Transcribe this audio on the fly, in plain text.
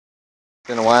It's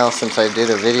been a while since I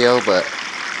did a video, but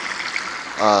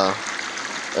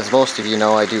as most of you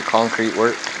know, I do concrete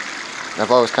work. And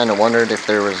I've always kind of wondered if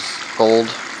there was gold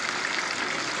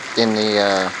in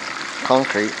the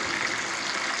concrete.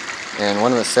 And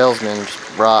one of the salesmen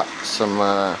brought some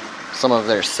of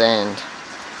their sand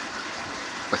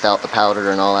without the powder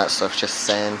and all that stuff, just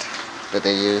sand that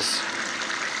they use.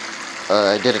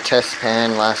 I did a test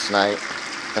pan last night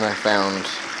and I found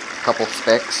a couple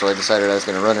specks, so I decided I was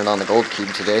going to run it on the gold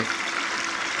cube today.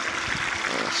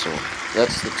 So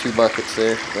that's the 2 buckets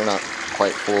there. They're not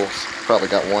quite full. Probably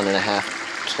got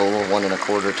 1.5 total,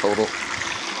 1.25 total.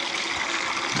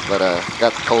 But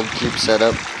got the gold cube set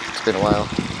up. It's been a while.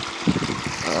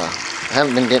 I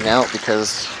haven't been getting out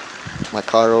because my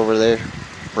car over there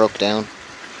broke down.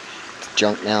 It's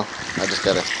junk now. I just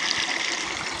gotta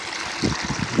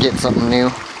get something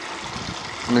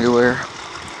newer.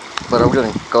 But I'm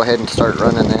gonna go ahead and start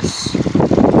running this.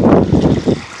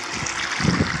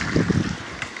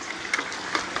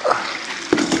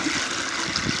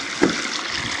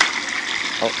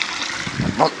 I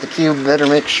bumped the cube, better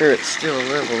make sure it's still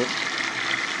level.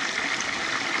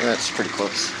 That's pretty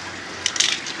close.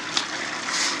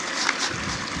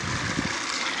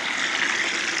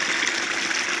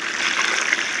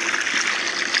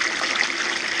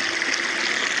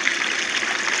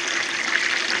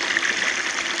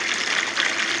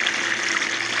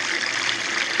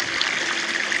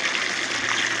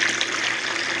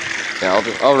 Yeah,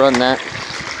 I'll run that.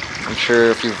 I'm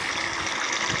sure if you've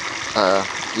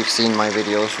seen my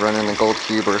videos running the gold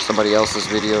cube or somebody else's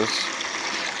videos,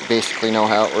 you basically know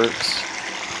how it works.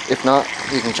 If not,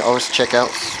 you can always check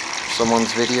out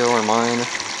someone's video or mine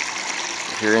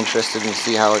if you're interested in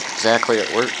see how exactly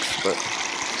it works. But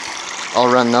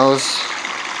I'll run those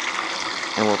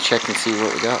and we'll check and see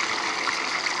what we got.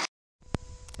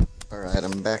 Alright,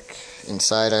 I'm back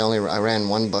inside. I ran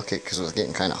 1 bucket because it was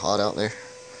getting kind of hot out there.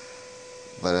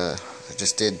 But I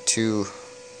just did two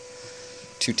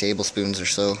tablespoons or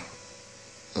so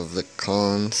of the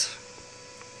cons.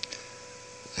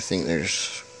 I think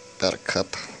there's about a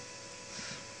cup.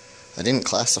 I didn't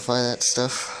classify that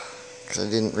stuff because I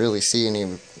didn't really see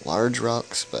any large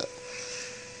rocks, but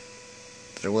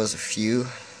there was a few.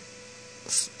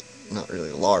 It's not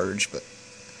really large, but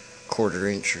 1/4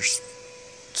 inch or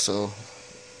so.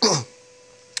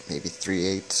 Maybe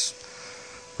 3/8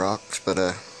 rocks, but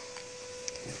I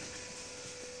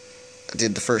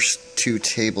did the first 2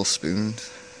 tablespoons.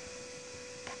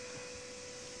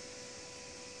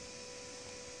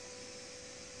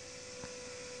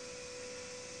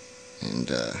 And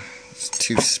there's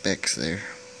 2 specks there.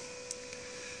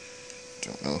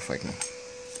 Don't know if I can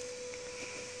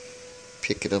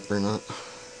pick it up or not.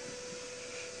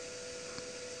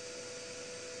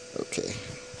 Okay.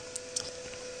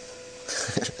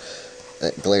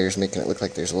 That glare is making it look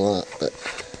like there's a lot, but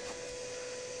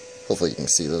hopefully you can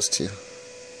see those 2.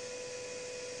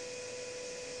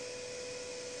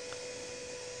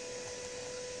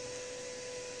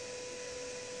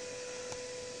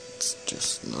 It's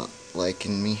just not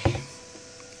liking me.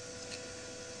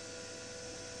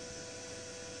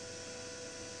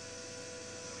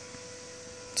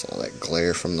 It's all that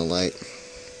glare from the light.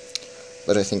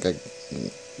 But I think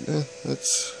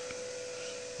that's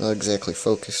not exactly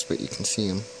focused, but you can see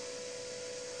them.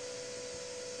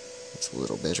 It's a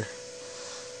little better.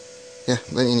 Yeah,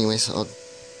 but anyways, I'll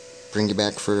bring you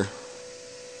back for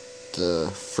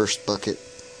the first bucket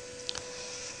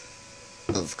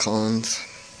of cons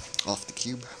off the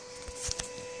cube.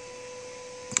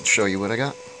 I'll show you what I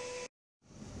got.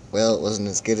 Well, it wasn't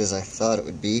as good as I thought it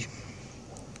would be,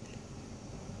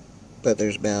 but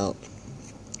there's about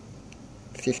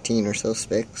 15 or so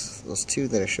specks. Those 2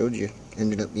 that I showed you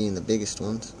ended up being the biggest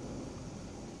ones.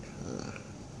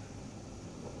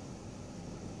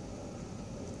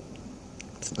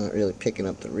 It's not really picking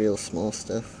up the real small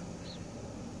stuff,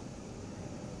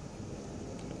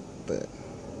 but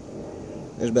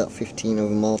there's about 15 of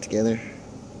them all together.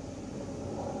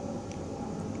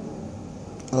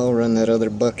 I'll run that other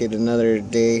bucket another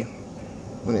day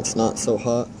when it's not so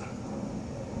hot.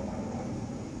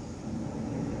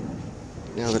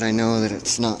 Now that I know that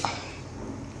it's not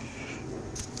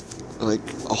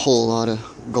like a whole lot of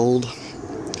gold,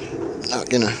 I'm not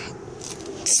gonna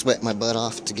sweat my butt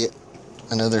off to get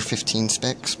another 15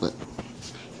 specks, but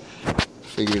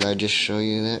figured I'd just show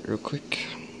you that real quick.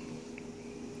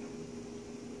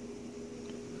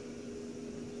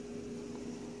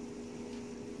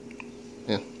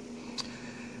 Yeah.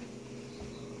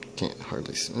 Can't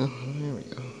hardly see. Oh, there we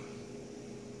go.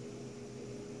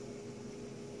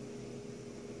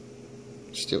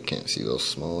 Still can't see those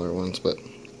smaller ones, but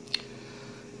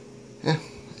yeah,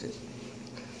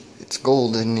 it's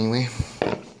gold anyway.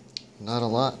 Not a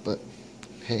lot, but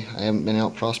hey, I haven't been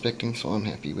out prospecting, so I'm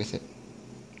happy with it.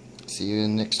 See you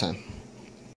next time.